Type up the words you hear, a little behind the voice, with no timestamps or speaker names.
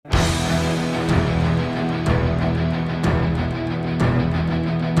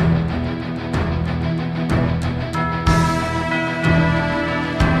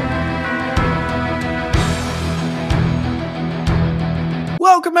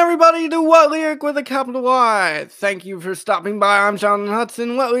everybody to What Lyric with a capital Y. Thank you for stopping by. I'm Jonathan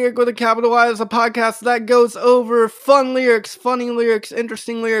Hudson. What Lyric with a capital Y is a podcast that goes over fun lyrics, funny lyrics,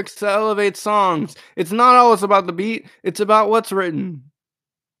 interesting lyrics to elevate songs. It's not always about the beat, it's about what's written.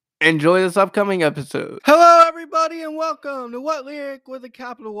 Enjoy this upcoming episode. Hello everybody and welcome to What Lyric with a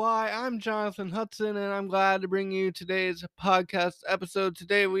capital Y. I'm Jonathan Hudson and I'm glad to bring you today's podcast episode.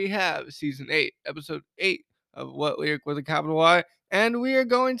 Today we have season 8, episode 8 of What Lyric with a capital Y. And we are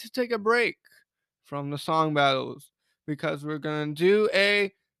going to take a break from the song battles because we're going to do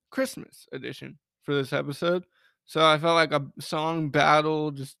a Christmas edition for this episode. So I felt like a song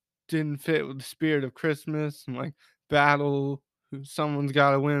battle just didn't fit with the spirit of Christmas. And like battle, someone's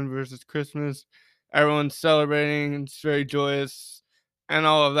got to win versus Christmas. Everyone's celebrating. It's very joyous and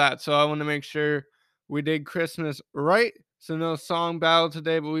all of that. So I want to make sure we did Christmas right. So no song battle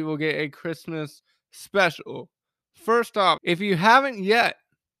today, but we will get a Christmas special. First off, if you haven't yet,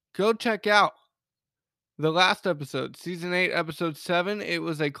 go check out the last episode, season 8, episode 7. It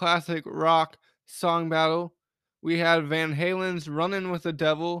was a classic rock song battle. We had Van Halen's Runnin' with the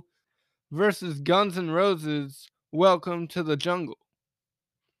Devil versus Guns N' Roses' Welcome to the Jungle.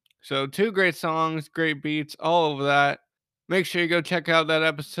 So 2 great songs, great beats, all of that. Make sure you go check out that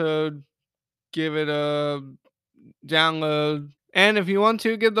episode. Give it a download. And if you want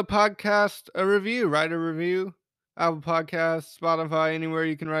to, give the podcast a review. Write a review. Apple Podcasts, Spotify, anywhere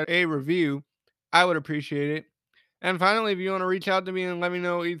you can write a review. I would appreciate it. And finally, if you want to reach out to me and let me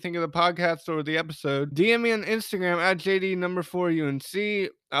know what you think of the podcast or the episode, DM me on Instagram at JD4UNC.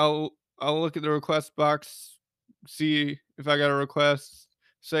 I'll look at the request box, see if I got a request,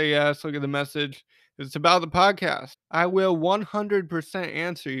 say yes, look at the message. If it's about the podcast, I will 100%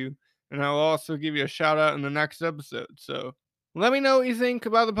 answer you, and I will also give you a shout out in the next episode. So let me know what you think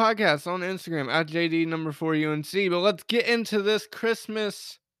about the podcast on Instagram at JD4UNC. But let's get into this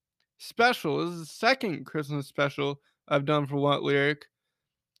Christmas special. This is the second Christmas special I've done for What Lyric.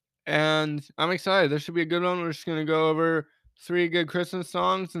 And I'm excited. This should be a good one. We're just going to go over 3 good Christmas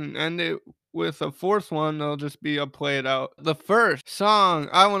songs and end it with a 4th one. It'll just be, I'll play it out. The first song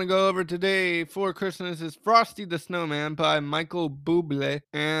I want to go over today for Christmas is Frosty the Snowman by Michael Bublé.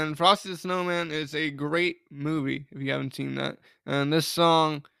 And Frosty the Snowman is a great movie if you haven't seen that. And this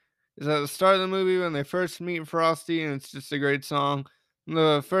song is at the start of the movie when they first meet Frosty, and it's just a great song.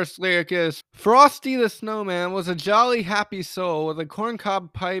 The first lyric is, Frosty the Snowman was a jolly happy soul with a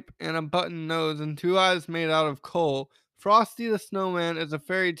corncob pipe and a button nose and 2 eyes made out of coal. Frosty the Snowman is a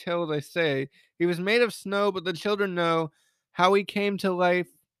fairy tale, they say. He was made of snow, but the children know how he came to life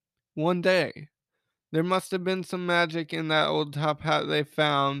one day. There must have been some magic in that old top hat they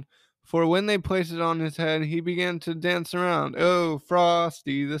found, for when they placed it on his head, he began to dance around. Oh,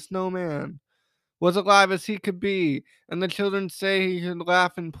 Frosty the Snowman was alive as he could be, and the children say he could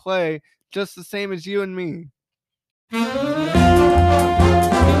laugh and play just the same as you and me.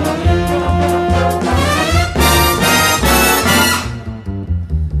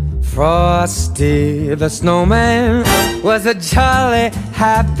 Frosty the Snowman was a jolly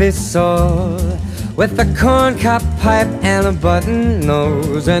happy soul with a corncob pipe and a button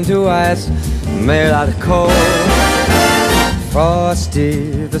nose and 2 eyes made out of coal.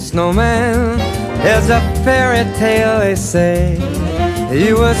 Frosty the Snowman is a fairy tale, they say.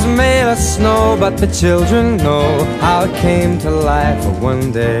 He was made of snow, but the children know how it came to life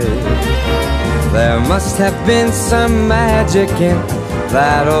one day. There must have been some magic in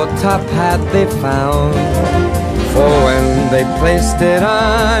that old top hat they found, for when they placed it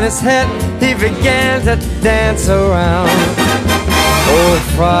on his head, he began to dance around.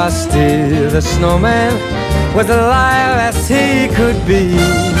 Oh, Frosty the Snowman was alive as he could be,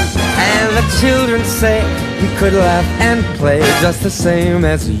 and the children say he could laugh and play just the same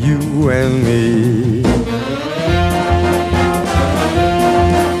as you and me.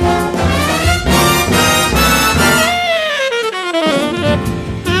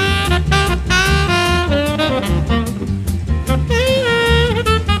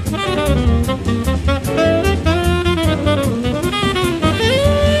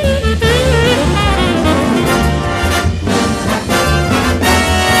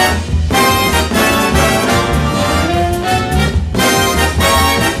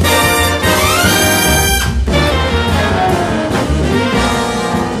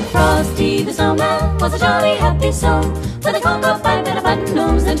 Was a jolly happy soul with a corncob pipe and a button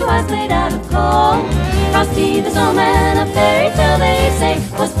nose and 2 eyes made out of coal. Frosty the Snowman, a fairy tale they say,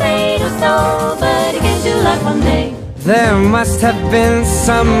 was made of snow, but he came to life one day. There must have been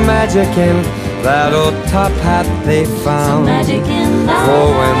some magic in that old top hat they found, Some magic in that. for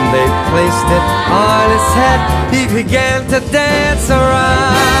when they placed it on his head, he began to dance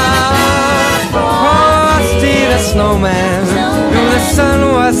around. snowman. The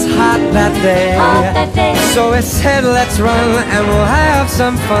sun was hot that day. So he said, let's run and we'll have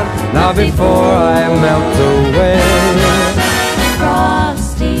some fun now before I melt away.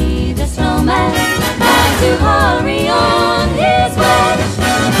 Frosty the snowman had to hurry on his way.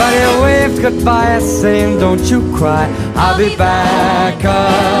 But he waved goodbye saying, don't you cry, I'll be back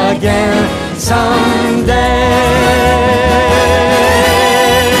again someday.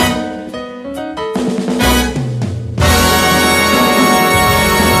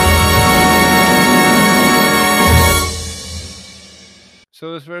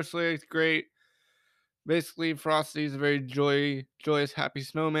 So this first lyric's great. Basically, Frosty's a very joyous, happy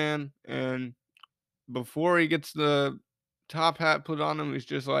snowman, and before he gets the top hat put on him, he's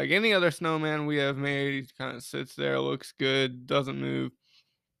just like any other snowman we have made. He kind of sits there, looks good, doesn't move.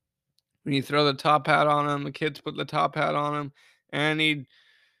 When you throw the top hat on him, the kids put the top hat on him, and in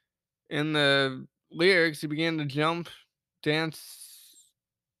the lyrics, he began to dance.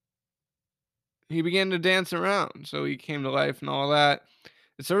 He began to dance around, so he came to life and all that.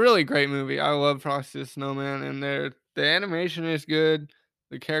 It's a really great movie. I love Frosty the Snowman, and the animation is good.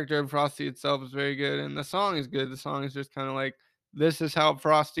 The character of Frosty itself is very good, and the song is good. The song is just kind of like, this is how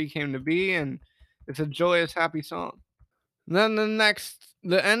Frosty came to be, and it's a joyous, happy song. And then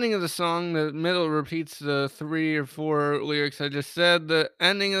the ending of the song, the middle repeats the 3 or 4 lyrics I just said. The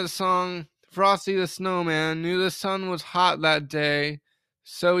ending of the song, Frosty the Snowman knew the sun was hot that day,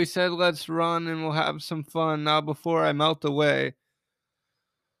 so he said, let's run and we'll have some fun now before I melt away.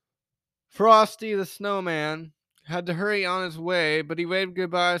 Frosty the Snowman had to hurry on his way, but he waved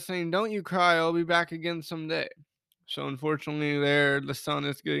goodbye saying, don't you cry, I'll be back again someday. So unfortunately the sun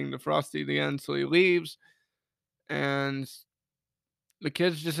is getting to Frosty at the end, so he leaves, and the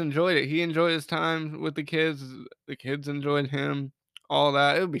kids just enjoyed it. He enjoyed his time with the kids enjoyed him, all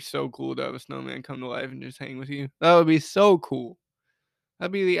that. It would be so cool to have a snowman come to life and just hang with you. That would be so cool.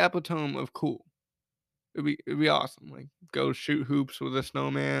 That'd be the epitome of cool. It'd be awesome. Like, go shoot hoops with a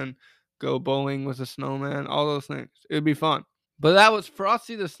snowman, go bowling with a snowman, all those things. It'd be fun. But that was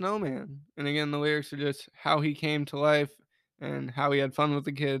Frosty the Snowman. And again, the lyrics are just how he came to life and how he had fun with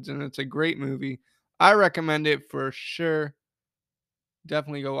the kids. And it's a great movie. I recommend it for sure.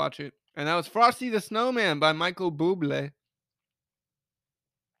 Definitely go watch it. And that was Frosty the Snowman by Michael Bublé.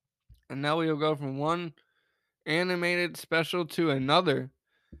 And now we'll go from one animated special to another.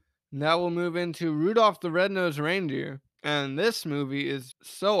 Now we'll move into Rudolph the Red-Nosed Reindeer. And this movie is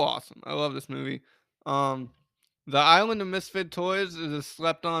so awesome. I love this movie. The Island of Misfit Toys is a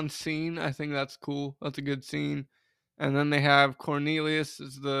slept-on scene. I think that's cool. That's a good scene. And then they have Cornelius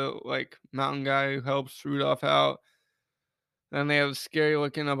is the mountain guy who helps Rudolph out. Then they have the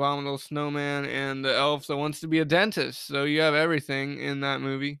scary-looking abominable snowman and the elf that wants to be a dentist. So you have everything in that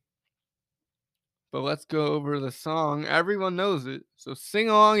movie. But let's go over the song. Everyone knows it, so sing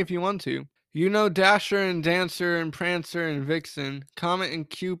along if you want to. You know Dasher and Dancer and Prancer and Vixen, Comet and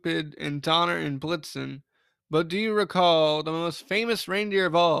Cupid and Donner and Blitzen. But do you recall the most famous reindeer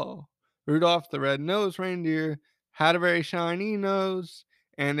of all? Rudolph the Red-Nosed Reindeer had a very shiny nose,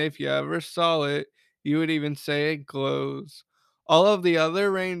 and if you ever saw it, you would even say it glows. All of the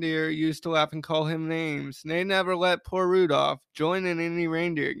other reindeer used to laugh and call him names. They never let poor Rudolph join in any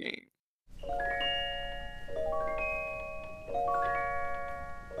reindeer game.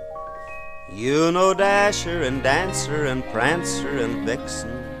 You know Dasher and Dancer and Prancer and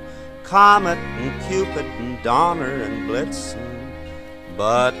Vixen, Comet and Cupid and Donner and Blitzen.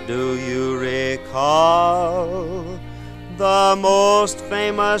 But do you recall the most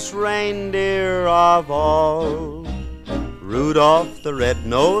famous reindeer of all? Rudolph the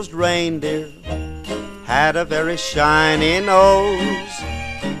Red-Nosed Reindeer had a very shiny nose,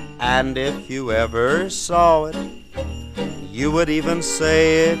 and if you ever saw it, you would even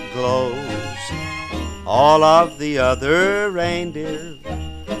say it glows. All of the other reindeer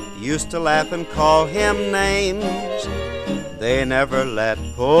used to laugh and call him names. They never let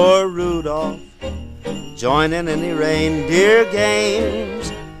poor Rudolph join in any reindeer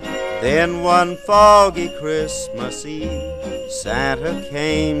games. Then one foggy Christmas Eve, Santa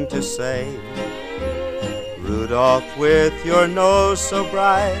came to say, Rudolph, with your nose so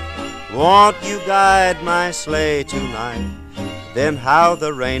bright, won't you guide my sleigh tonight? Then how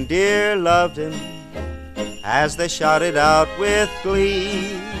the reindeer loved him as they shouted out with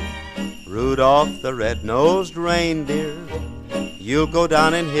glee, Rudolph the Red-Nosed Reindeer, you'll go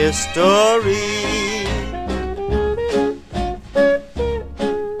down in history.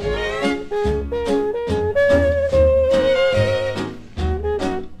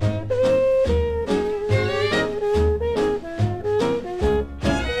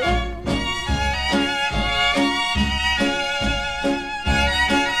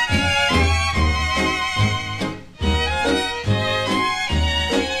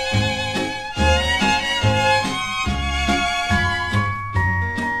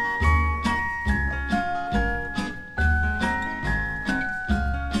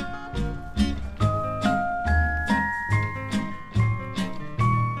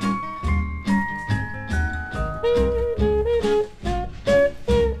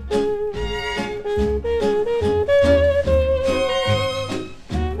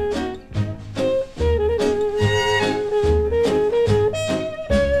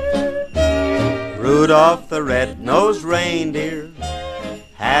 reindeer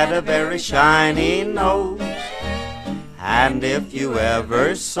had a very shiny nose, and if you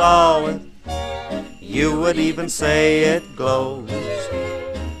ever saw it, you would even say it glows.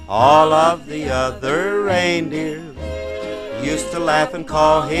 All of the other reindeer used to laugh and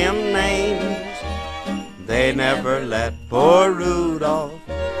call him names. They never let poor Rudolph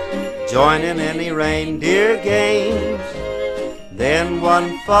join in any reindeer games. Then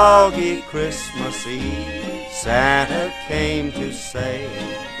one foggy Christmas Eve, Santa came to say,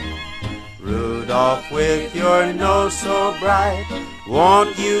 Rudolph, with your nose so bright,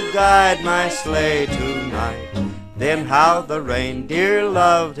 won't you guide my sleigh tonight? Then how the reindeer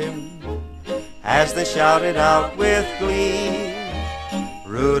loved him as they shouted out with glee,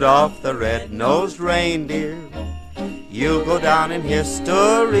 Rudolph the red-nosed reindeer, you'll go down in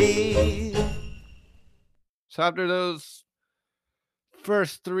history. So after those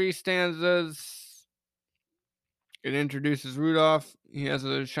first three stanzas, it introduces Rudolph. He has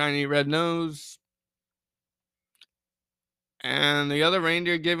a shiny red nose. And the other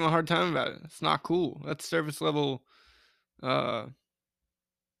reindeer gave him a hard time about it. It's not cool. That's surface level. They're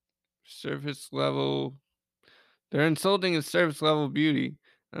insulting his surface level beauty.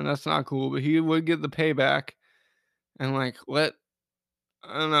 And that's not cool. But he would get the payback. And I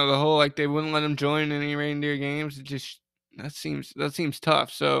don't know, the whole they wouldn't let him join any reindeer games. It just that seems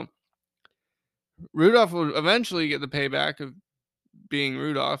tough. So Rudolph will eventually get the payback of being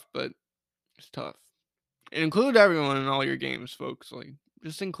Rudolph, but it's tough. And include everyone in all your games, folks.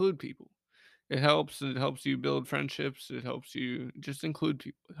 Just include people. It helps. It helps you build friendships. It helps you just include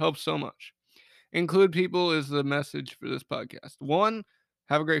people. It helps so much. Include people is the message for this podcast. 1,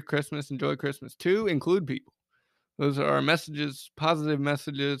 have a great Christmas. Enjoy Christmas. 2, include people. Those are our messages, positive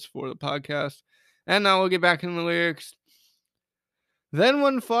messages for the podcast. And now we'll get back into the lyrics. Then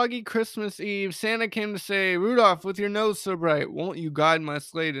one foggy Christmas Eve, Santa came to say, Rudolph, with your nose so bright, won't you guide my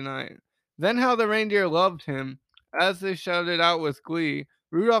sleigh tonight? Then how the reindeer loved him, as they shouted out with glee,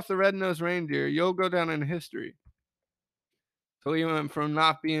 Rudolph the red-nosed reindeer, you'll go down in history. So he went from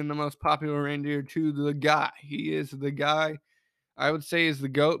not being the most popular reindeer to the guy. He is the guy. I would say he's the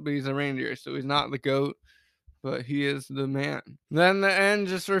goat, but he's a reindeer, so he's not the goat, but he is the man. Then the end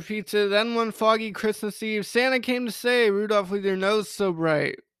just repeats it. Then one foggy Christmas Eve, Santa came to say, Rudolph, with your nose so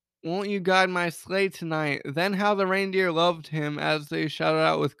bright, won't you guide my sleigh tonight? Then how the reindeer loved him as they shouted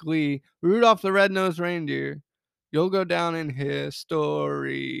out with glee, Rudolph the red-nosed reindeer, you'll go down in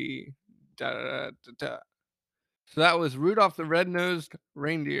history. Da, da, da, da. So that was Rudolph the Red-Nosed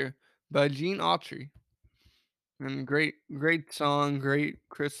Reindeer by Gene Autry. And great song, great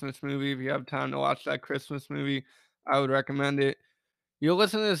Christmas movie. If you have time to watch that Christmas movie, I would recommend it. You'll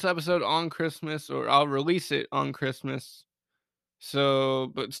listen to this episode on Christmas, or I'll release it on Christmas.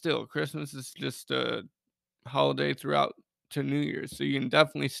 So, but still, Christmas is just a holiday throughout to New Year's. So you can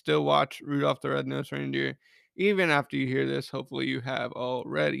definitely still watch Rudolph the Red-Nosed Reindeer. Even after you hear this, hopefully you have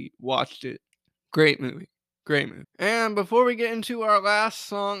already watched it. Great movie. Great movie. And before we get into our last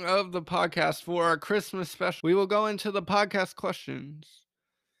song of the podcast for our Christmas special, we will go into the podcast questions.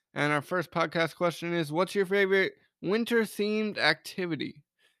 And our first podcast question is, what's your favorite winter-themed activity?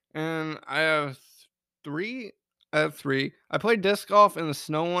 And I have three. I played disc golf in the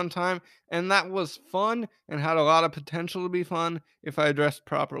snow one time, and that was fun and had a lot of potential to be fun if I dressed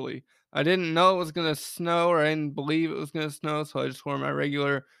properly. I didn't know it was going to snow, or I didn't believe it was going to snow, so I just wore my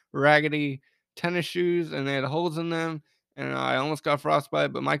regular raggedy tennis shoes, and they had holes in them, and I almost got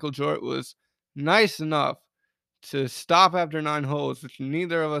frostbite, but Michael Jordan was nice enough to stop after 9 holes, which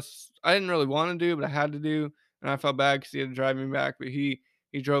neither of us, I didn't really want to do, but I had to do, and I felt bad because he had to drive me back, but he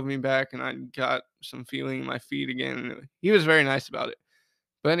drove me back, and I got some feeling in my feet again, and he was very nice about it.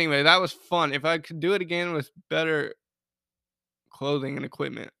 But anyway, that was fun. If I could do it again with better clothing and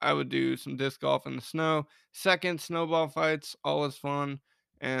equipment, I would do some disc golf in the snow. 2nd, snowball fights, always fun.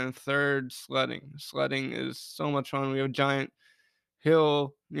 And 3rd, sledding. Sledding is so much fun. We have a giant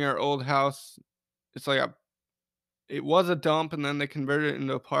hill near our old house. It's it was a dump, and then they converted it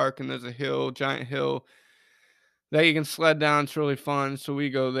into a park, and there's a giant hill that you can sled down. It's really fun. So we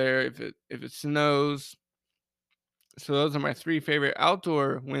go there if it snows. So those are my 3 favorite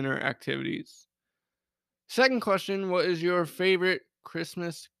outdoor winter activities. Second question, what is your favorite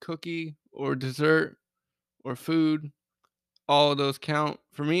Christmas cookie or dessert or food? All of those count.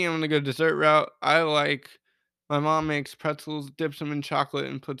 For me, I'm going to go dessert route. My mom makes pretzels, dips them in chocolate,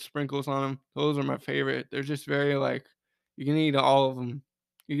 and puts sprinkles on them. Those are my favorite. They're just very you can eat all of them.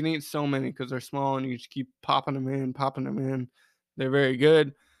 You can eat so many because they're small, and you just keep popping them in. They're very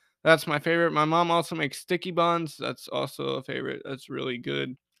good. That's my favorite. My mom also makes sticky buns. That's also a favorite. That's really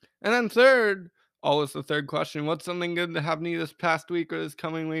good. And then 3rd, always the third question. What's something good that happened to you this past week or this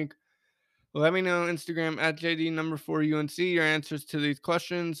coming week? Let me know on Instagram at JD4UNC your answers to these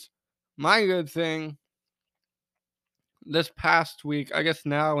questions. My good thing this past week, I guess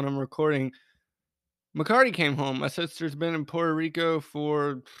now when I'm recording, McCarty came home. My sister's been in Puerto Rico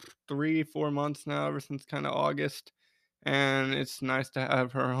for 3-4 months now, ever since kind of August, and it's nice to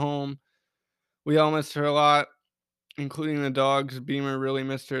have her home. We all missed her a lot, including the dogs. Beamer really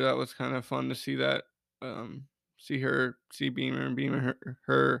missed her. That was kind of fun to see that, see Beamer and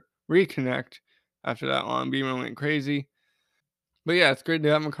her reconnect after that long. Beamer went crazy. But yeah, it's great to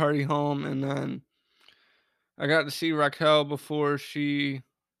have McCarty home. And then I got to see Raquel before she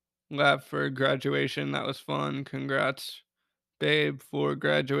left for graduation. That was fun. Congrats, babe, for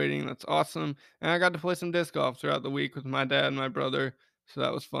graduating. That's awesome. And I got to play some disc golf throughout the week with my dad and my brother. So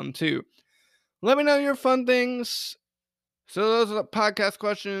that was fun too. Let me know your fun things. So those are the podcast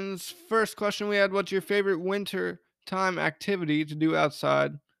questions. First question we had, what's your favorite winter time activity to do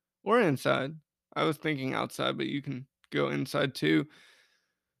outside or inside? I was thinking outside, but you can go inside too.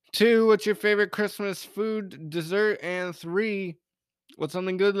 2, what's your favorite Christmas food, dessert? And 3, what's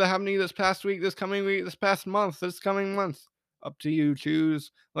something good that happened to you this past week, this coming week, this past month, this coming month? Up to you.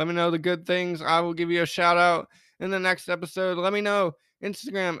 Choose. Let me know the good things. I will give you a shout out in the next episode. Let me know.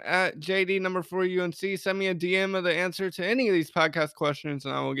 Instagram at JD4UNC. Send me a DM of the answer to any of these podcast questions,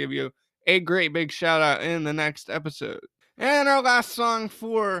 and I will give you a great big shout out in the next episode. And our last song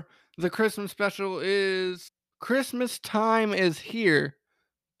for the Christmas special is Christmas Time Is Here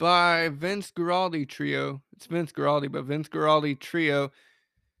by Vince Guaraldi Trio. It's Vince Guaraldi, but Vince Guaraldi Trio.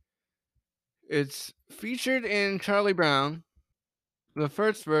 It's featured in Charlie Brown. The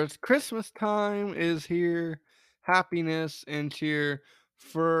first verse, Christmas time is here, happiness and cheer,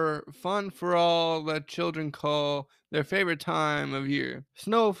 for fun for all that children call their favorite time of year.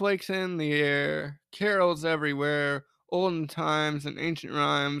 Snowflakes in the air, carols everywhere, olden times and ancient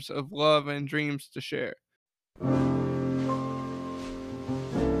rhymes of love and dreams to share.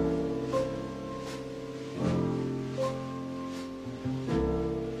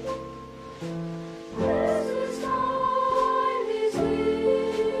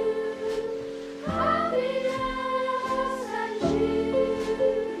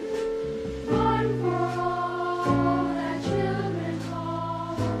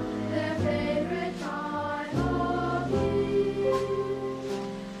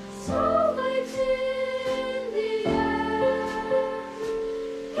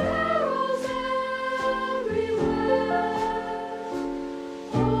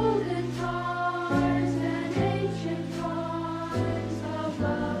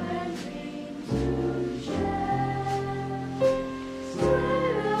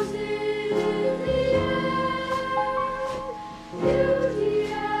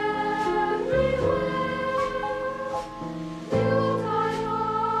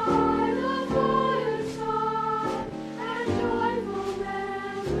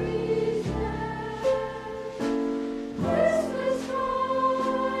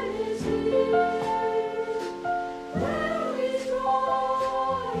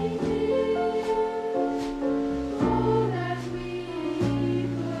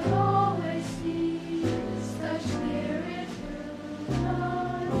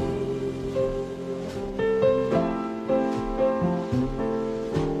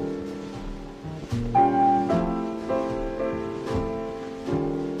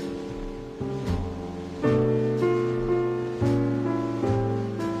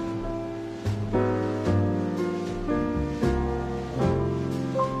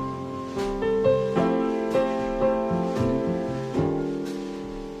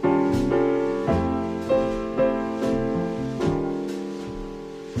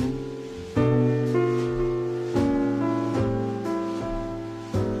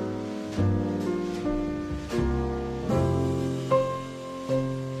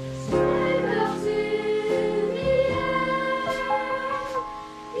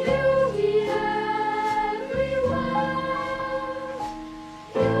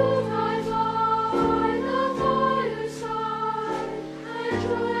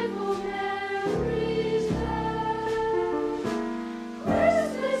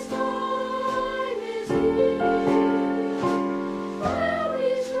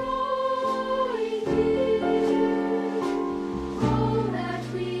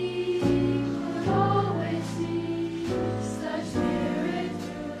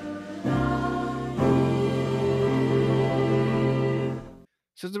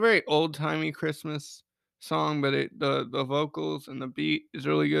 So it's a very old-timey Christmas song, but the vocals and the beat is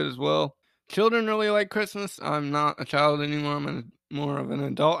really good as well. Children really like Christmas. I'm not a child anymore. I'm in more of an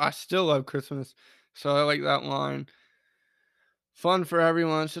adult, I still love Christmas. So I like that line. Fun for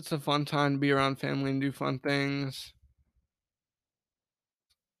everyone. It's just a fun time to be around family and do fun things.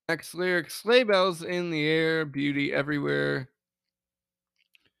 Next lyric, sleigh bells in the air, beauty everywhere,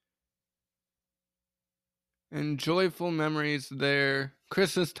 and joyful memories there.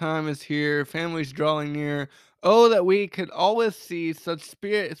 Christmas time is here, families drawing near. Oh, that we could always see such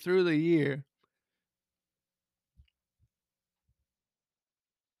spirit through the year.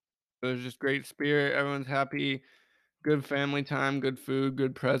 There's just great spirit, everyone's happy, good family time, good food,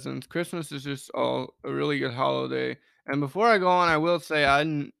 good presents. Christmas is just all a really good holiday. And before I go on, I will say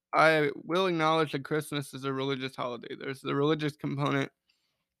I will acknowledge that Christmas is a religious holiday. There's the religious component.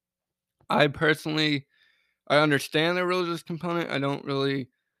 I personally I understand the religious component. I don't really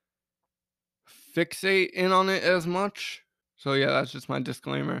fixate in on it as much. So yeah, that's just my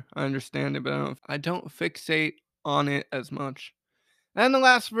disclaimer. I understand it, but I don't fixate on it as much. And the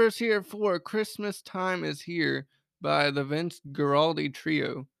last verse here for Christmas Time is Here by the Vince Guaraldi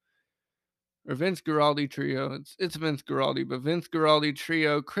Trio. Or Vince Guaraldi Trio. It's Vince Guaraldi, but Vince Guaraldi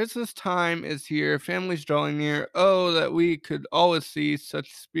Trio. Christmas time is here. Families drawing near. Oh, that we could always see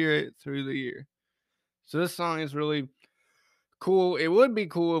such spirit through the year. So this song is really cool. It would be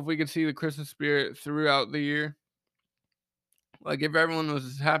cool if we could see the Christmas spirit throughout the year. Like if everyone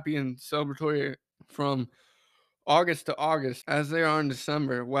was happy and celebratory from August to August as they are in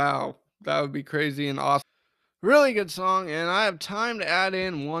December. Wow, that would be crazy and awesome. Really good song, and I have time to add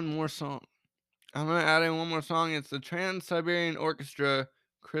in one more song. I'm gonna add in one more song. It's the Trans-Siberian Orchestra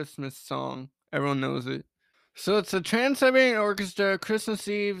Christmas song. Everyone knows it. So it's the Trans-Siberian Orchestra Christmas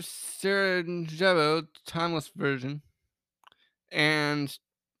Eve Sarajevo timeless version, and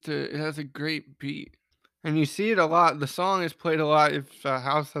it has a great beat. And you see it a lot. The song is played a lot if a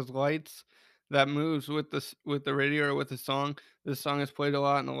house has lights that moves with the radio or with the song. This song is played a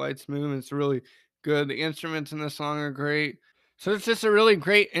lot and the lights move, and it's really good. The instruments in the song are great. So it's just a really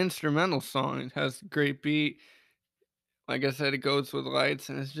great instrumental song. It has great beat. Like I said, it goes with lights,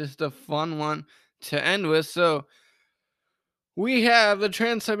 and it's just a fun one to end with. So we have the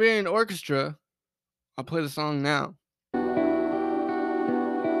Trans-Siberian Orchestra. I'll play the song now.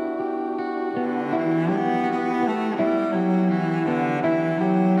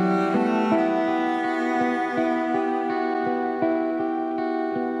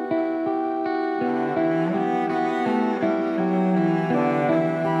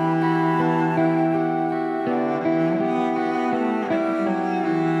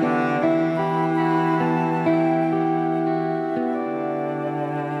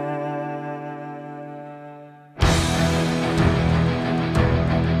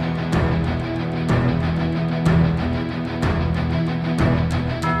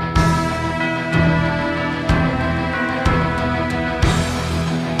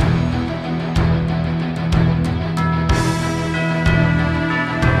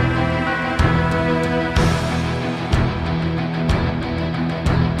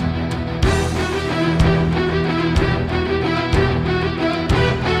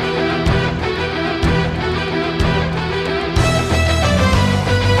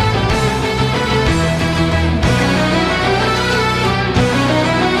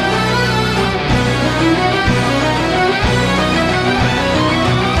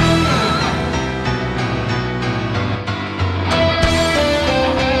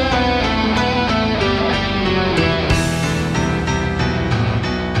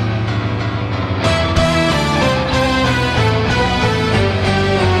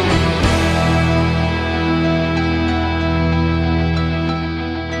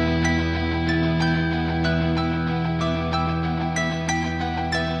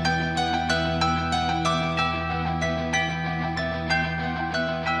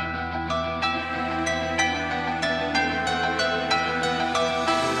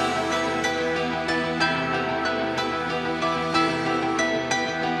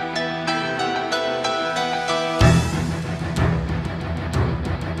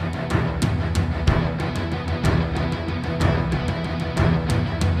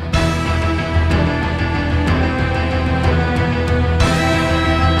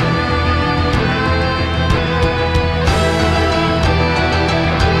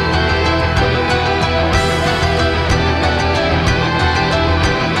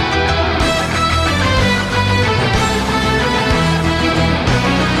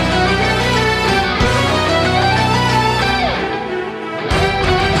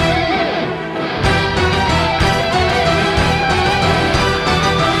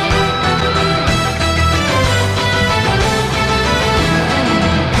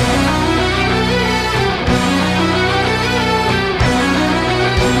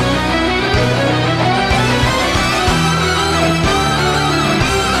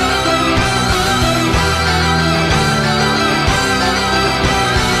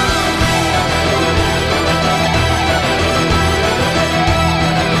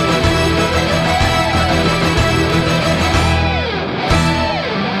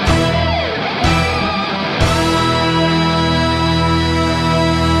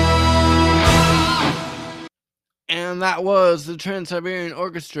 And that was the Trans-Siberian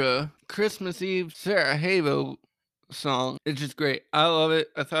Orchestra Christmas Eve Sarajevo song. It's just great. I love it.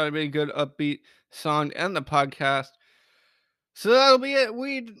 I thought it'd be a good upbeat song to end the podcast. So that'll be it.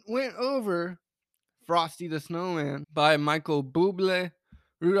 We went over Frosty the Snowman by Michael Bublé,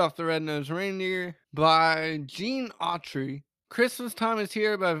 Rudolph the Red-Nosed Reindeer by Gene Autry, Christmas Time Is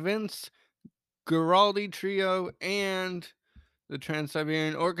Here by Vince Guaraldi Trio, and the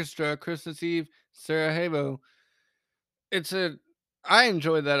Trans-Siberian Orchestra Christmas Eve Sarajevo. I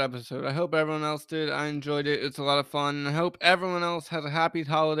enjoyed that episode. I hope everyone else did. I enjoyed it. It's a lot of fun. I hope everyone else has a happy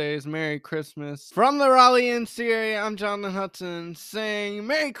holidays. Merry Christmas. From the Raleigh, NC area, I'm Jonathan Hudson saying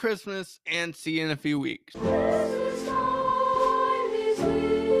Merry Christmas and see you in a few weeks. Christmas time is here.